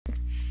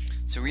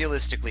So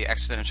realistically,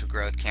 exponential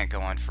growth can't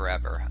go on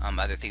forever.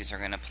 Other things are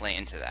going to play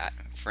into that.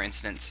 For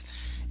instance,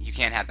 you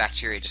can't have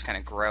bacteria just kind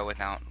of grow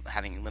without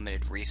having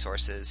limited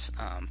resources,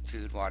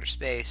 food, water,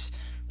 space,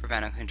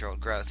 prevent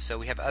uncontrolled growth. So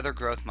we have other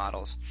growth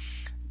models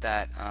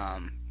that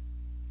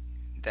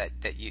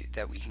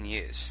that we can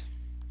use,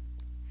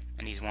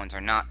 and these ones are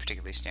not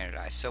particularly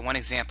standardized. So one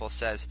example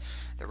says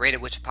the rate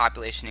at which a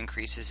population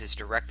increases is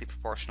directly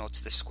proportional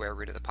to the square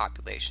root of the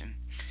population.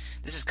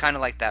 This is kind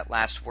of like that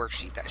last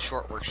worksheet, that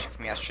short worksheet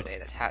from yesterday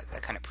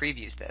that kind of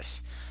previews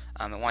this.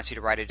 It wants you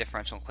to write a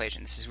differential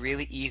equation. This is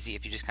really easy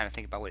if you just kind of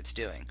think about what it's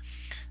doing.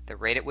 The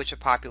rate at which a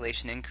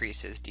population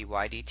increases, dy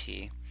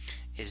dt,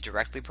 is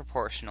directly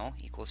proportional,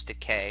 equals to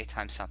k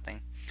times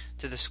something,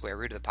 to the square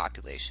root of the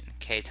population,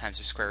 k times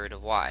the square root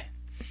of y.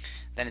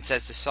 Then it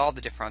says to solve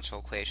the differential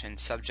equation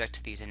subject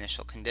to these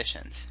initial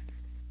conditions.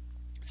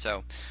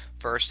 So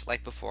first,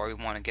 like before, we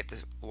want to get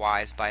the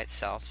y's by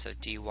itself, so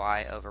dy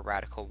over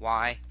radical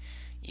y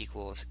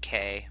equals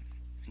k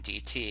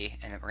dt,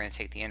 and then we're going to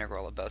take the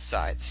integral of both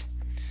sides.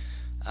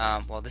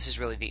 Well, this is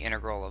really the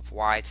integral of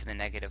y to the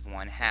negative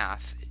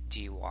 1/2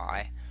 dy,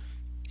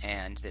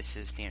 and this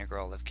is the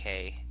integral of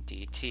k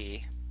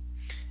dt.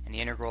 And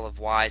the integral of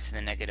y to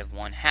the negative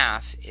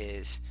 1/2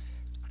 is,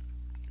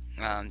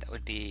 that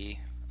would be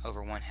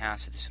over 1/2,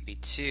 so this would be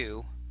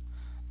 2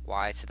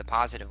 y to the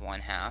positive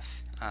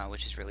 1/2,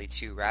 which is really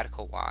 2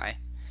 radical y,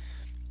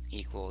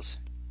 equals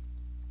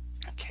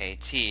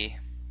kt.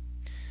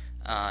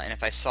 And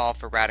if I solve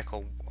for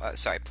radical,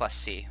 plus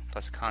c,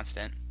 plus a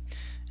constant,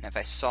 and if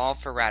I solve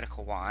for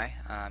radical y,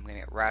 I'm going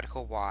to get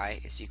radical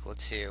y is equal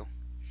to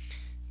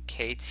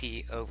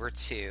kt over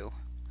 2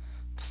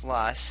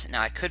 plus,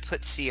 now I could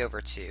put c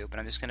over 2, but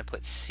I'm just going to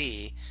put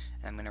c,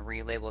 and I'm going to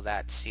relabel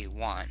that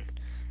c1.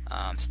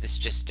 So this is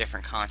just a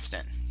different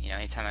constant.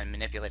 Anytime I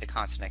manipulate a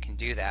constant, I can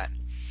do that.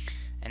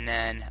 And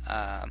then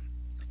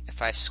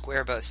if I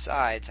square both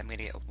sides, I'm going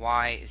to get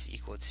y is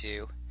equal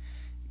to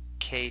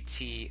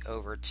kt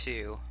over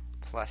 2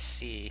 plus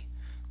c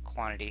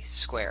quantity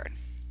squared.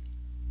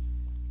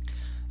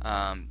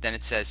 Then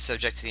it says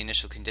subject to the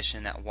initial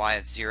condition that y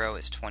of 0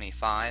 is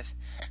 25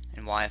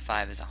 and y of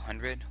 5 is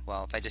 100.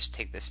 Well, if I just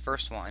take this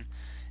first one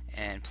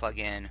and plug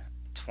in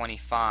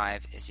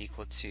 25 is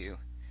equal to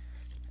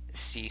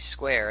c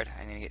squared,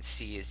 I'm going to get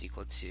c is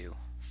equal to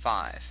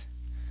 5.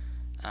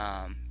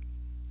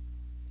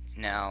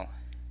 Now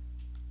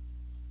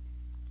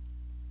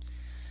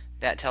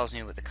that tells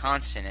me what the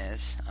constant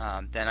is.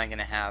 Then I'm going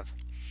to have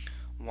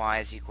y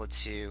is equal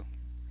to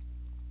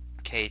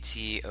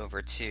kt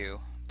over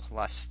 2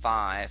 plus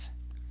 5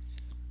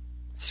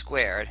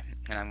 squared,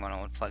 and I'm going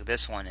to plug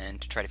this one in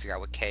to try to figure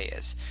out what k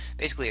is.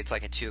 Basically, it's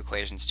like a 2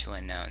 equations, 2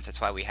 unknowns.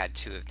 That's why we had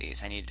 2 of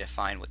these. I needed to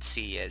find what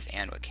c is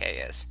and what k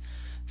is.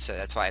 So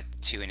that's why I have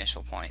 2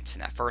 initial points.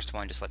 And that first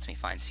one just lets me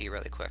find c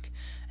really quick.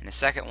 And the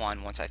second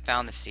one, once I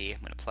found the c,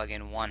 I'm going to plug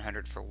in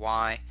 100 for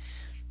y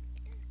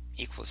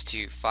equals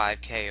to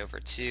 5k over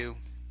 2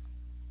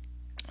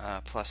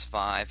 plus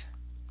 5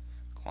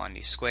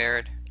 quantity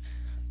squared.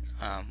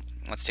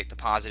 Let's take the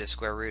positive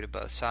square root of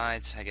both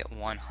sides. I get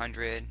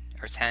 100,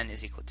 or 10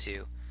 is equal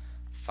to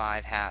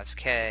 5 halves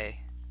k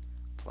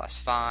plus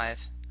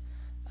 5.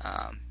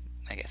 I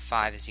get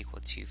 5 is equal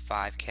to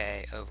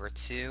 5k over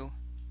 2.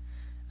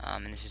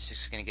 And this is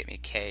just going to get me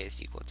k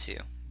is equal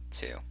to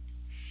 2.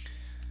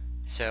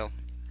 So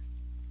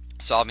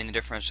solving the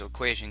differential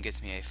equation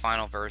gives me a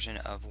final version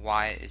of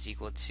y is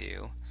equal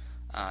to,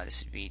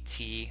 this would be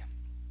t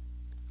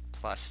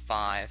plus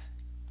 5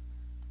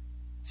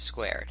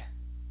 squared.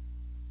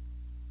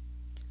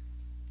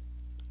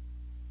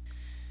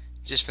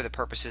 Just for the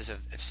purposes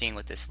of seeing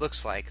what this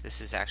looks like, this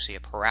is actually a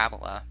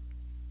parabola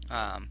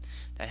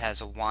that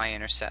has a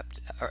y-intercept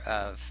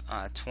of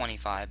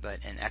 25 but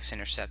an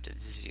x-intercept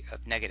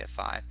of negative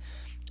 5.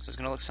 So it's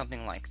going to look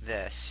something like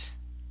this,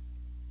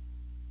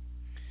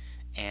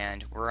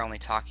 and we're only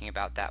talking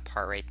about that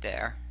part right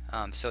there.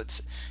 So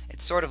it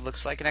sort of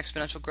looks like an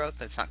exponential growth,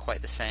 but it's not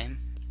quite the same.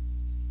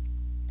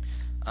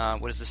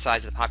 What is the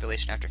size of the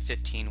population after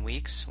 15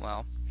 weeks?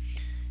 Well,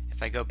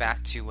 if I go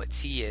back to what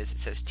t is, it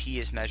says t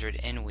is measured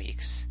in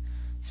weeks.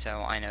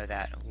 So I know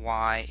that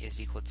y is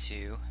equal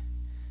to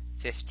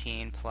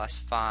 15 plus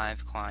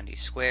 5 quantity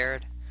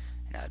squared,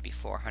 and that would be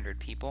 400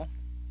 people.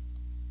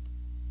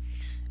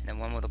 And then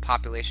when will the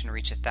population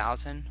reach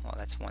 1,000? Well,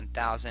 that's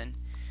 1,000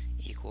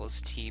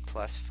 equals t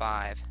plus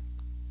 5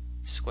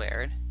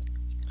 squared.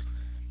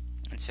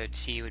 And so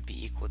t would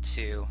be equal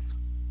to,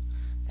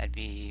 that'd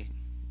be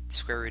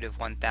square root of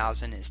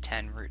 1,000 is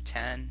 10 root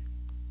 10,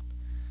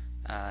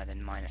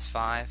 then minus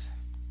 5,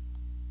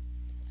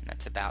 and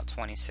that's about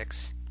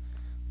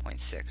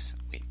 26.6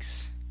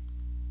 weeks.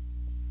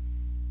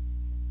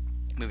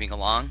 Moving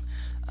along,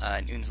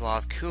 Newton's law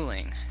of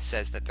cooling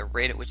says that the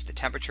rate at which the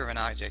temperature of an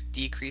object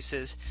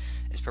decreases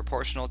is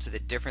proportional to the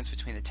difference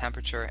between the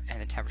temperature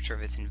and the temperature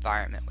of its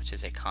environment, which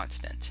is a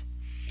constant.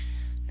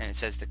 Then it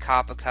says the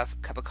cup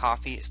of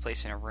coffee is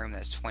placed in a room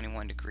that is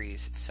 21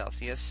 degrees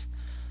Celsius.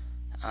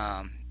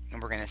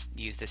 and we're going to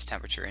use this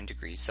temperature in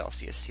degrees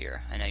Celsius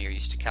here. I know you're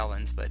used to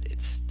kelvins, but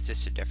it's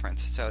just a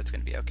difference, so it's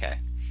going to be okay.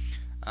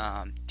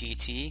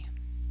 dt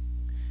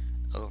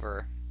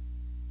over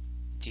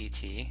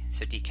dt,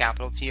 so d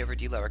capital T over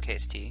d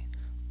lowercase t,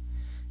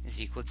 is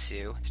equal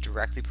to, it's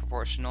directly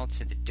proportional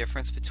to the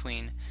difference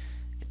between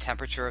the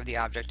temperature of the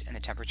object and the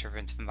temperature of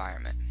its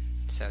environment.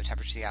 So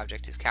temperature of the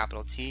object is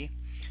capital T,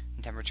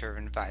 and temperature of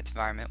its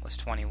environment was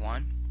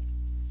 21.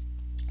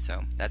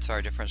 So that's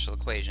our differential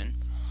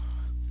equation.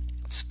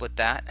 Split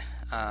that,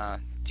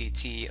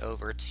 dt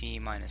over t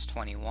minus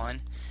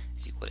 21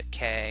 is equal to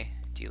k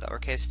d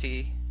lowercase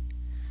t.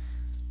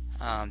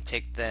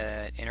 Take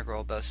the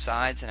integral of both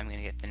sides, and I'm going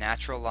to get the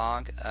natural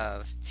log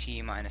of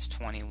t minus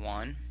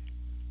 21.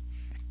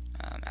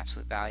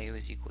 Absolute value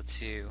is equal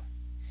to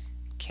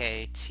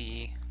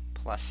kt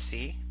plus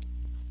c.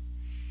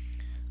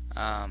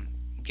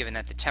 Given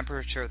that the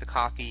temperature of the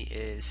coffee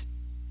is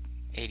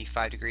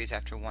 85 degrees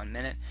after 1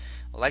 minute,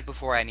 well, like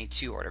before, I need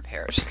two order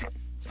pairs.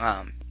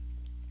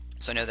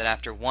 So I know that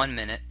after 1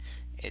 minute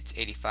it's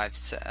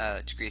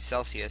 85 degrees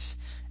Celsius,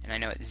 and I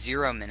know at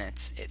 0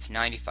 minutes it's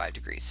 95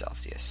 degrees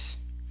Celsius.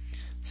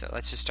 So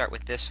let's just start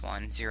with this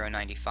one,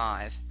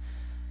 0.95.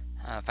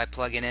 If I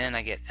plug it in,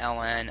 I get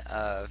ln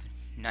of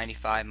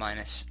 95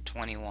 minus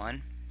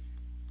 21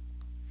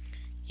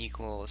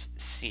 equals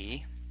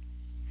c.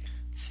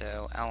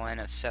 So ln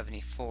of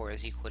 74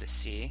 is equal to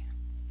c.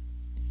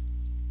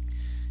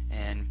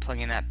 And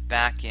plugging that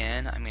back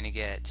in, I'm going to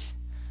get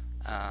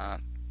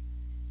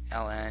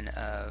ln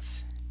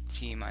of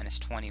t minus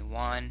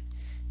 21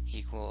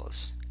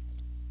 equals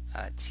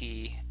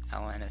t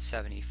ln of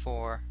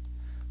 74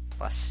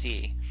 plus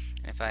c.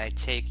 And if I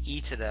take e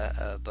to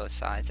the both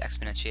sides,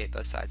 exponentiate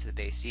both sides of the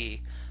base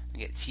e, we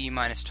get t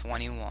minus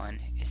 21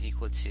 is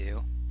equal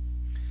to,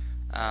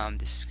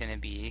 this is going to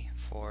be,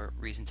 for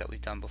reasons that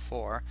we've done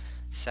before,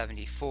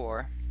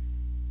 74.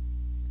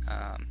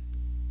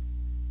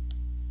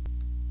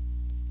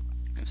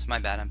 Oops, my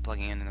bad, I'm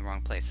plugging in the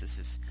wrong place. This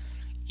is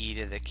e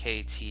to the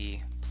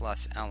kt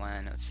plus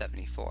ln of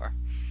 74.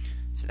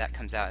 So that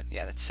comes out,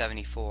 yeah, that's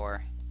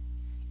 74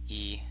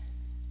 e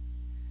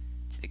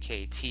to the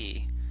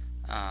kt,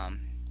 and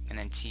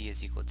then t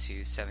is equal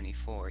to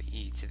 74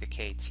 e to the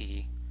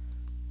kt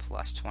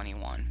plus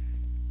 21.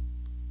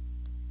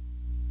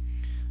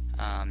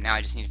 Now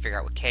I just need to figure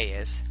out what k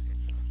is.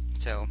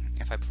 So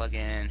if I plug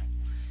in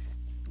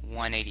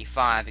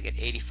 185, I get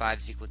 85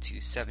 is equal to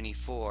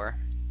 74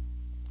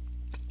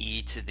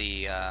 e to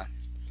the,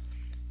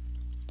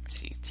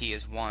 see, t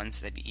is 1,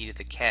 so that'd be e to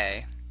the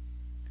k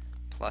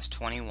plus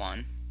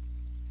 21,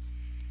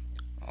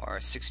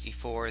 or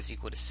 64 is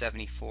equal to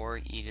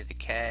 74 e to the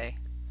k.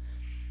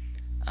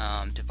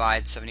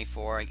 Divide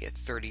 74, I get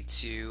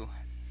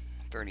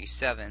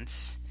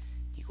 32/37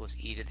 equals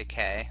e to the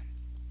k,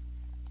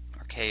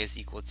 or k is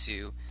equal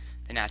to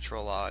the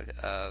natural log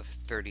of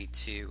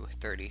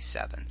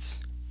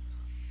 32/37.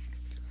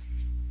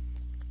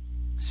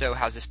 So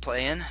how's this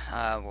play in?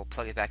 We'll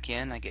plug it back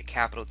in. I get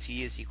capital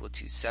T is equal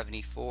to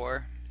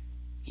 74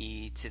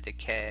 e to the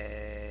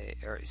k,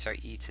 or sorry,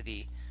 e to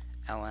the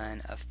ln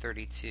of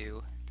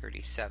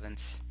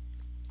 32/37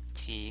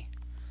 t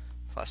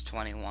plus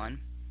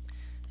 21.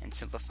 And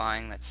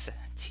simplifying, that's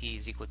t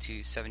is equal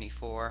to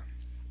 74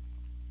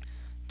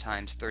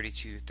 times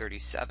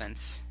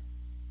 32/37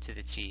 to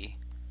the t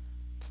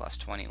plus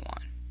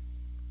 21.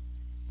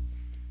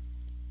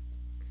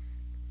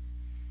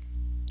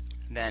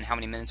 Then how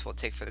many minutes will it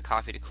take for the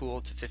coffee to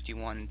cool to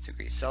 51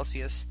 degrees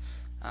Celsius?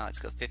 Let's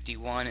go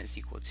 51 is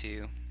equal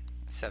to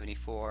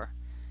 74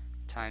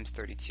 times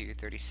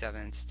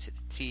 32/37 to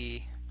the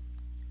t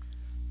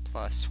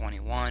plus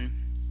 21.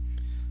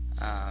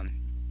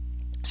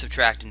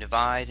 Subtract and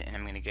divide, and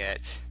I'm going to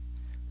get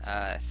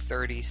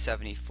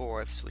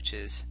 30/74, which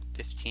is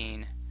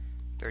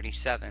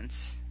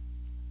 15/37,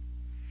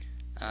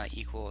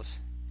 equals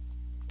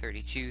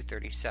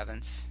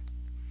 32/37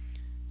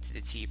 to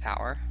the t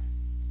power.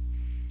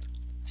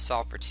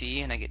 Solve for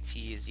t, and I get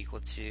t is equal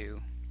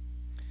to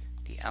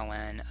the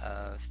ln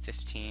of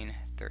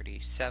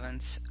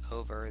 15/37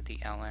 over the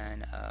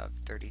ln of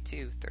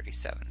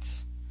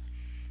 32/37.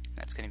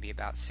 That's going to be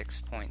about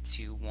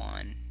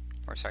 6.21,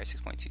 or sorry,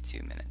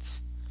 6.22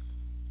 minutes.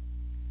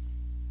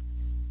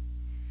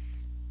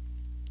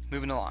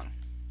 Moving along.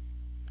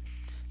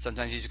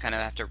 Sometimes you just kind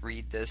of have to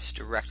read this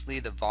directly.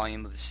 The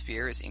volume of the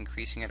sphere is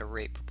increasing at a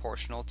rate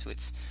proportional to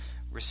its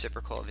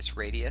reciprocal of its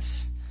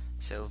radius.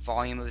 So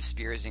volume of the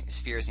sphere is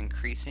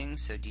increasing,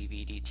 so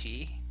dV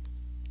dt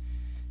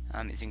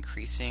is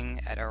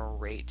increasing at a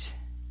rate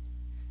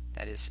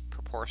that is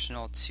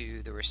proportional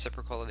to the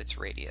reciprocal of its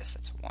radius.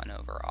 That's 1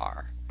 over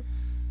r.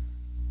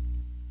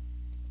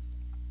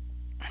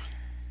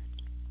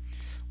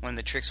 One of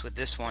the tricks with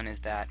this one is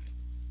that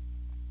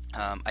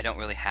I don't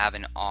really have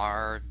an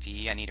r,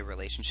 v. I need a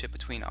relationship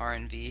between r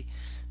and v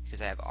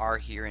because I have r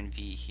here and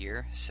v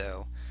here.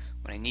 So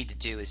what I need to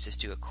do is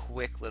just do a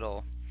quick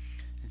little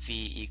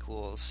v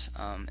equals,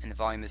 and the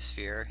volume of the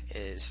sphere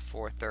is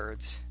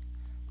 4/3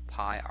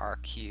 pi r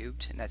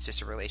cubed, and that's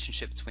just a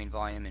relationship between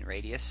volume and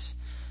radius.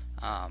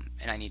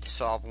 and I need to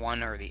solve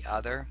one or the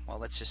other, well,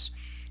 let's just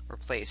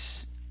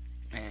replace,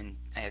 and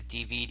I have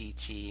dv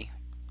dt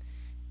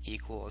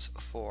equals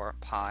 4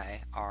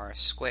 pi r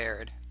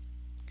squared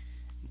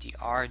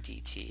dr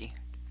dt.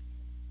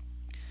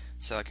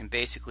 So I can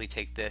basically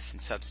take this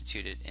and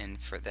substitute it in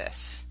for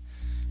this.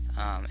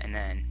 And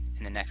then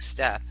in the next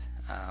step,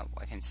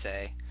 I can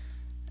say,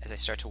 as I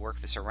start to work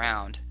this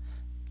around,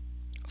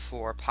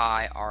 4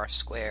 pi r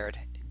squared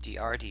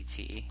dr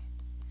dt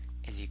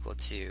is equal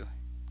to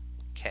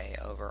k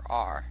over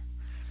r.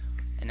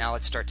 And now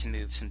let's start to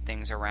move some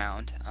things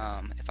around.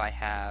 If I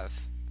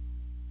have,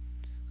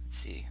 let's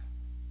see,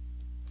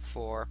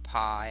 4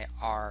 pi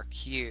r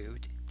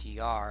cubed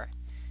dr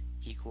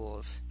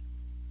equals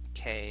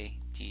k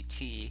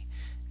dt,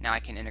 now I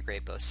can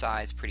integrate both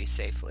sides pretty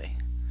safely.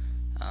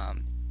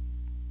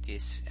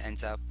 This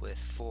ends up with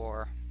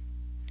 4,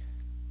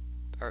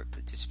 or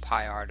just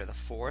pi r to the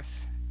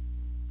fourth,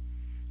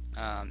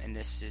 and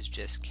this is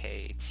just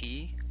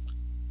kt.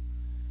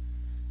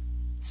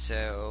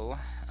 So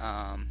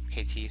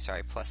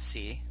kt, plus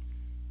c.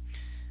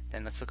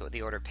 Then let's look at what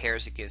the ordered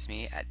pairs it gives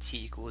me. At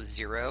t equals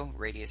 0,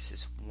 radius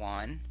is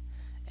 1,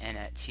 and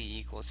at t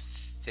equals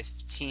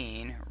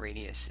 15,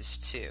 radius is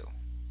 2.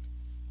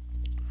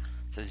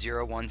 So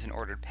 0, 1's an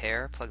ordered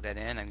pair. Plug that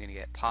in. I'm going to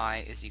get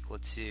pi is equal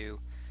to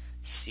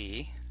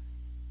c.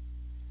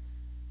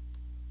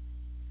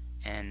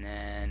 And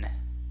then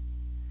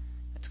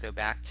let's go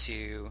back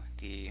to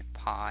the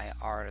pi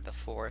r to the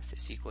fourth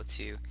is equal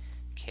to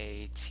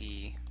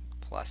kt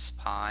plus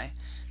pi,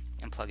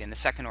 and plug in the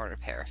second order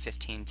pair,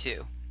 15,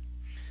 2.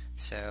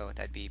 So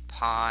that'd be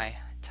pi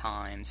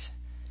times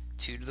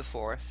 2 to the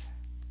fourth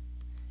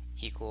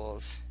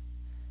equals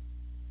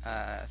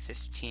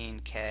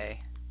 15k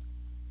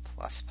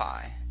plus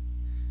pi.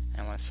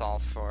 And I want to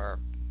solve for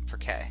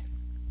k.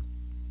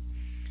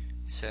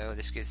 So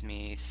this gives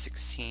me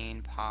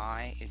 16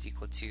 pi is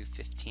equal to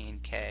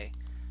 15k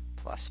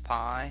plus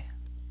pi,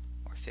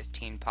 or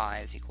 15 pi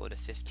is equal to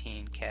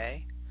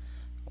 15k,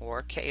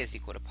 or k is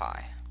equal to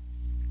pi.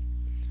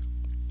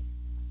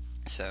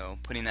 So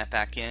putting that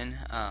back in,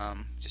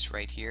 just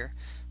right here,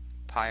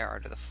 pi r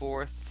to the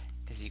fourth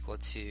is equal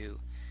to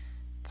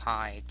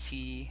pi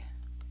t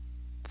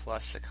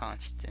plus a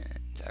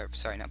constant, or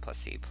sorry, not plus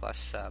c,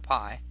 plus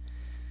pi.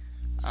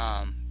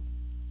 Let's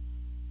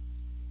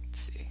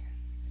see.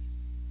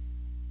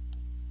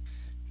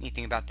 Neat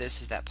thing about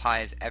this is that pi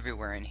is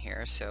everywhere in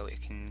here, so you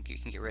can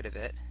get rid of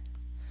it.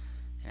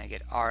 And I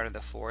get r to the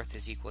fourth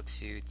is equal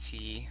to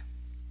t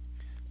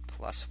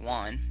plus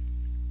 1,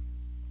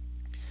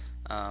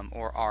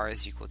 or r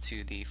is equal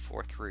to the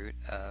fourth root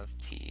of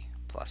t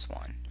plus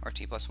 1, or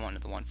t plus 1 to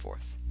the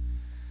 1/4.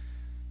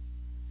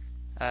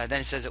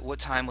 Then it says, at what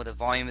time will the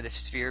volume of the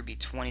sphere be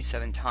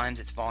 27 times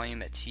its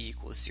volume at t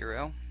equals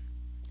 0?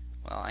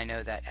 Well, I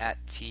know that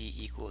at t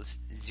equals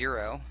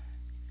 0,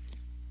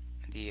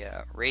 the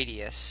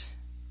radius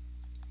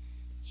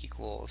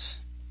equals,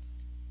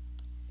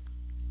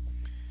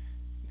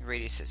 the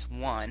radius is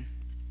 1,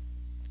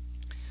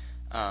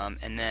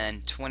 and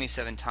then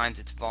 27 times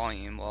its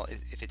volume. Well,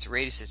 if its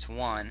radius is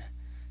 1,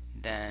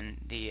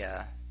 then the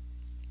hang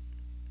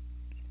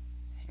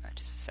on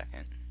just a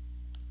second.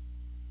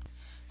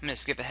 I'm going to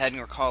skip ahead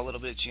and recall a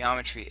little bit of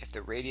geometry. If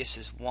the radius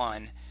is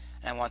 1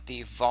 and I want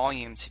the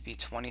volume to be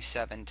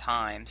 27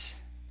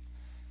 times,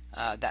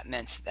 that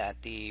meant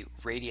that the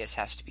radius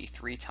has to be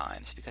 3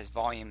 times, because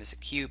volume is a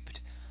cubed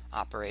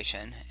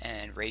operation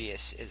and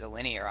radius is a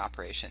linear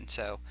operation.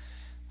 So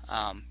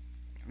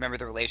remember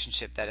the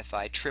relationship that if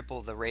I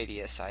triple the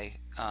radius, or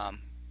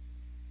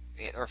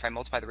if I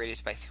multiply the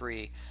radius by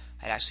 3,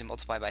 I'd actually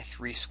multiply by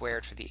 3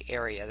 squared for the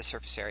area, the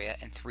surface area,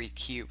 and 3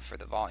 cubed for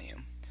the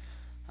volume.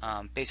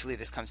 Basically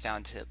this comes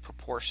down to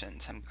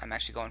proportions. I'm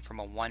actually going from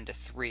a 1 to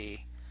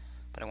 3,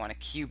 but I want to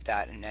cube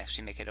that and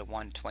actually make it a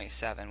 1 to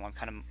 27. Well, I'm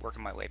kind of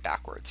working my way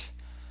backwards.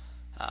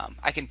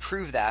 I can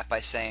prove that by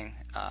saying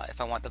if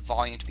I want the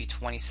volume to be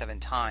 27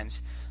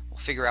 times, we'll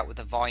figure out what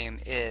the volume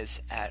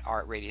is at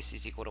r radius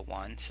is equal to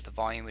 1. So the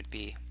volume would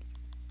be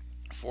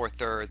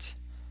 4/3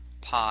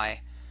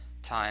 pi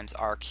times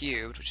r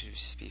cubed, which would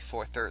just be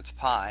 4/3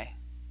 pi.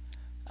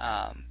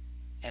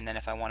 And then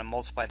if I want to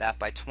multiply that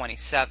by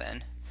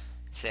 27,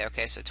 say,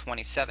 okay, so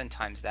 27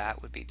 times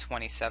that would be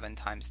 27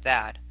 times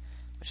that,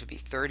 which would be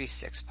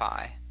 36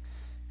 pi.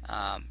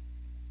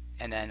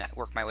 And then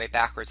work my way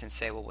backwards and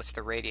say, well, what's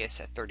the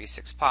radius at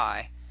 36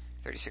 pi?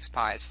 36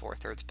 pi is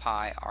 4/3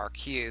 pi r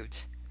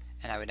cubed,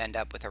 and I would end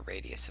up with a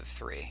radius of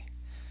 3.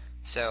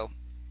 So,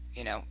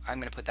 I'm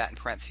going to put that in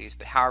parentheses,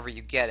 but however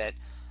you get it,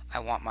 I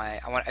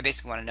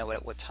basically want to know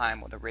at what time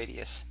will the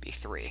radius be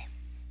 3.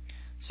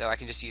 So I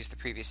can just use the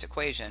previous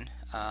equation.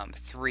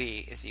 3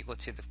 is equal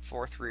to the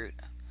fourth root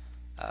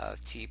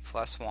of t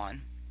plus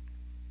 1.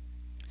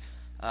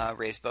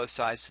 Raise both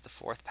sides to the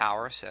fourth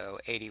power, so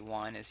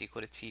 81 is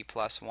equal to t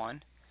plus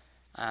 1,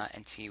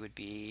 and t would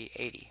be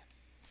 80.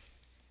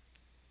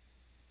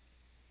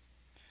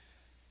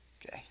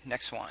 Okay,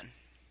 next one.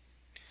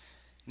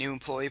 New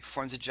employee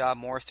performs a job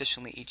more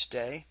efficiently each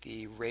day.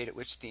 The rate at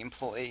which the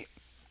employee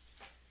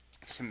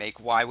I can make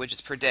y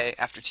widgets per day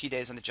after t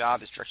days on the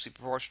job is directly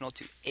proportional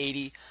to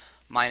 80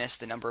 minus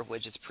the number of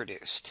widgets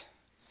produced.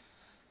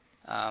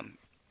 Well,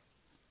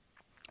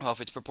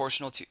 if it's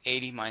proportional to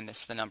 80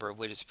 minus the number of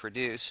widgets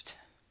produced,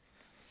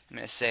 I'm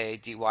going to say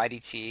dy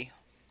dt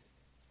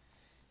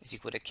is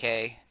equal to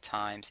k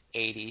times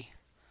 80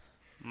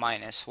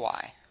 minus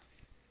y.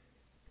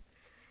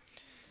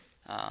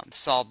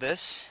 Solve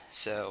this,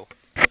 so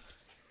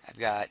I've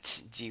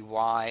got dy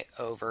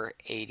over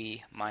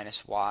 80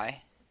 minus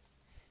y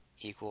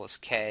equals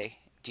k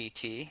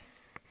dt.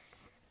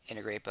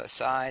 Integrate both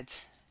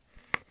sides.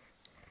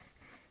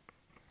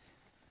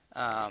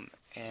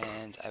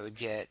 And I would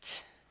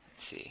get,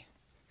 let's see,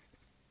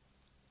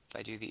 if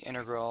I do the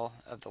integral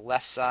of the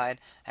left side,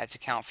 I have to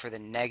count for the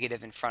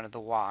negative in front of the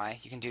y.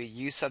 You can do a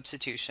u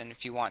substitution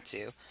if you want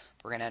to.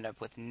 We're going to end up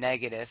with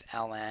negative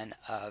ln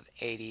of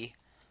 80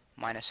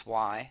 minus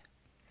y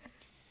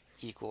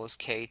equals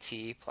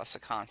kt plus a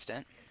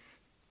constant.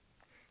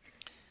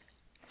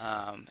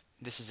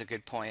 This is a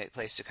good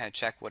place to kind of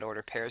check what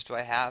order pairs do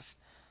I have.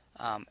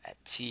 At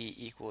t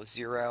equals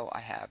 0, I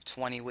have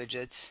 20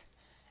 widgets,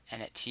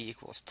 and at t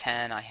equals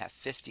 10, I have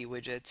 50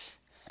 widgets.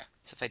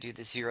 So if I do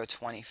the 0,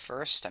 20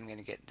 first, I'm going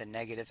to get the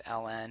negative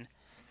ln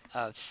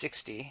of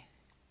 60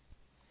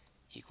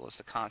 equals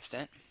the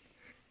constant.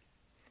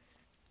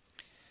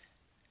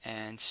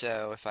 And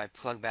so if I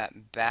plug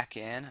that back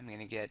in, I'm going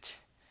to get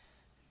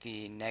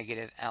the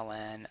negative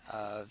ln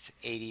of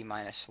 80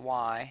 minus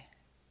y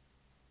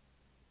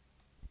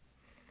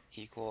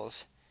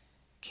equals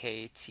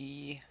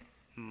kt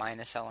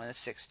minus ln of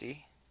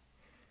 60.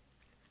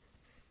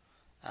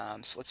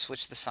 So let's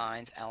switch the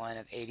signs. Ln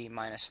of 80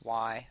 minus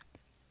y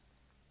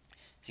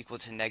is equal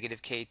to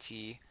negative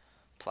kt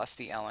plus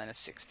the ln of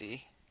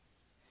 60.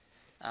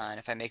 And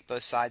if I make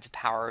both sides a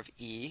power of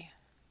e,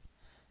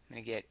 I'm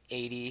going to get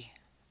 80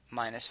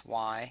 minus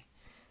y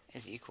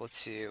is equal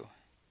to,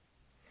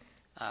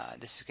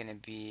 this is going to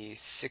be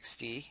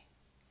 60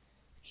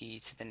 e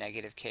to the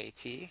negative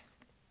kt,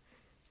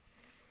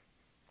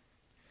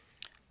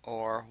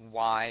 or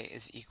y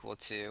is equal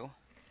to,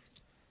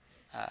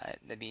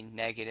 that'd be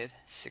negative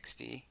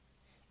 60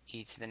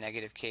 e to the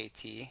negative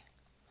kt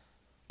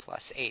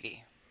plus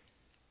 80.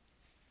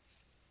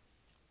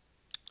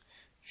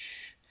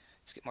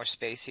 Let's get more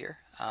space here.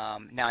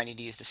 Now I need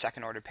to use the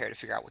second order pair to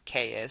figure out what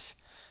k is.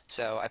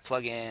 So I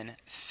plug in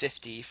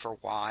 50 for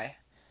y,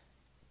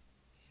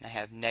 and I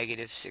have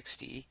negative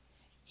 60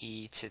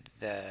 e to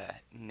the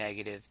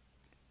negative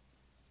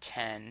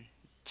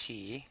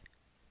 10t,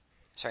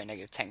 sorry,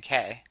 negative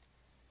 10k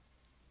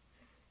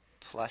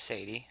plus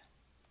 80.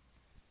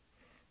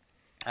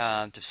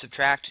 To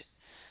subtract,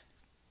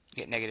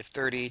 you get negative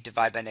 30,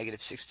 divide by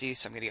negative 60,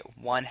 so I'm going to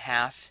get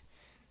 1/2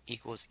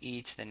 equals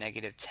e to the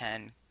negative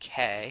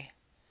 10k.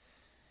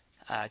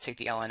 Take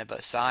the ln of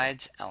both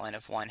sides. Ln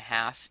of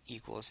 1/2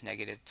 equals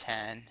negative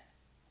 10k.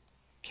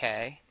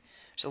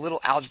 There's a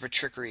little algebra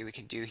trickery we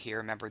can do here.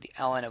 Remember, the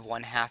ln of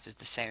 1/2 is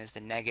the same as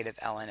the negative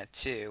ln of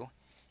 2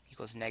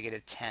 equals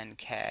negative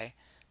 10k.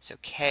 So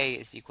k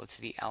is equal to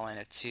the ln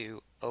of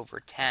 2 over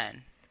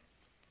 10.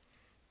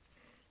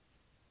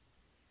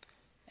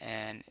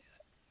 And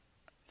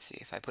let's see,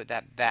 if I put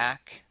that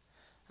back,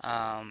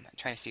 I'm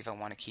trying to see if I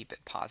want to keep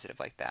it positive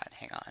like that.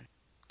 Hang on.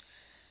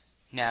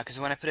 Now, because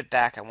when I put it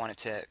back, I want it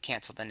to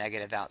cancel the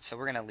negative out, so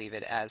we're going to leave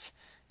it as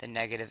the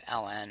negative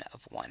ln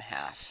of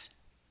 1/2.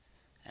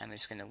 And I'm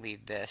just going to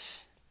leave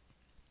this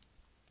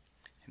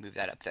and move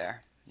that up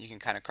there. You can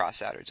kind of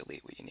cross out or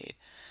delete what you need.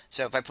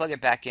 So if I plug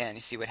it back in,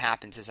 you see what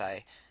happens is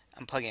I'm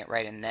plugging it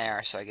right in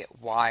there, so I get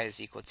y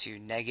is equal to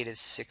negative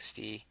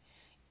 60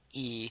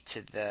 e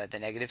to the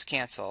negatives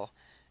cancel.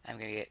 I'm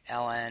going to get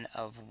ln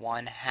of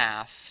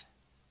 1/2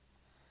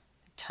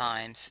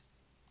 times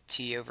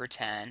t over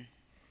 10,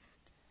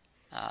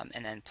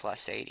 and then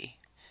plus 80.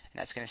 And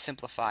that's going to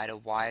simplify to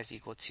y is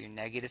equal to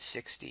negative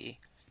 60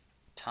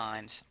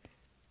 times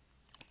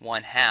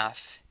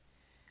 1/2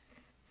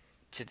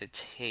 to the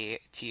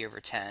t over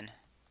 10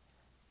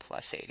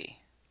 plus 80.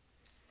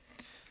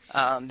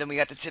 Then we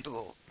got the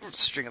typical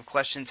string of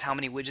questions. How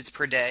many widgets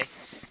per day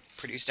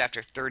produced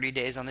after 30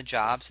 days on the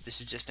job? So this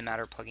is just a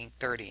matter of plugging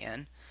 30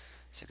 in.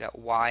 So I've got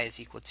y is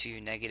equal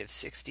to negative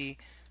 60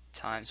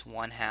 times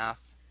 1/2.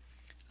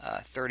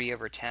 30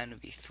 over 10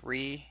 would be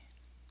 3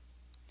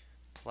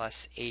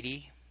 plus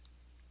 80.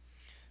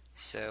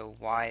 So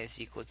y is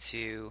equal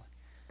to,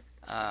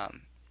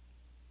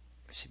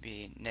 this would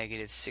be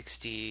negative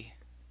 60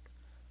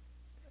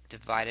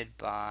 divided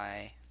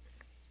by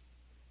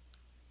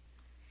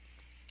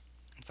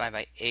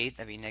 8,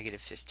 that'd be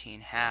negative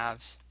 15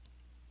 halves,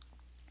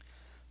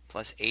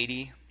 plus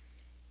 80,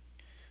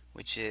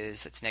 which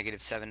is, that's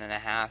negative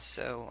 7.5,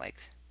 so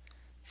like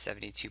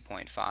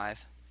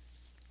 72.5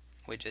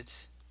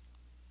 widgets.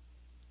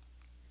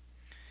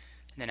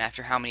 And then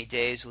after how many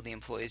days will the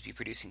employees be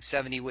producing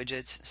 70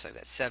 widgets? So I've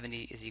got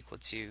 70 is equal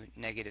to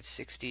negative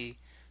 60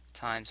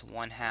 times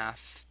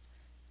 1/2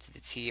 to the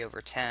t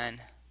over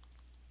 10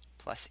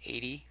 plus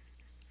 80.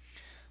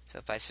 So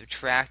if I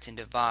subtract and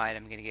divide,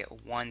 I'm going to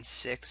get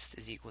 1/6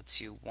 is equal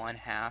to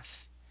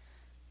 1/2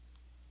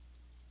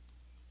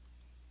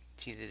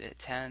 t to the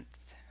 10th,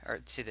 or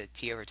to the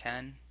t over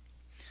 10.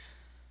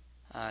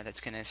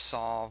 That's going to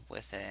solve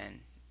with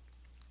an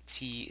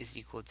t is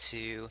equal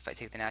to, if I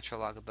take the natural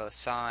log of both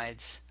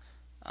sides,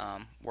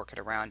 work it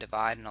around,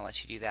 divide, and I'll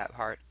let you do that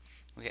part.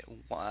 We get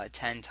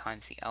 10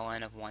 times the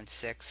ln of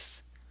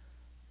 1/6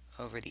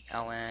 over the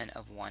ln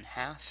of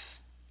 1/2,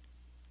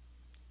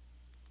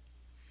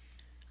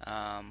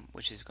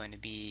 which is going to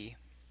be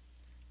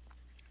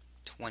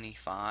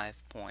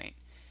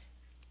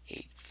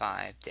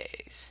 25.85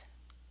 days.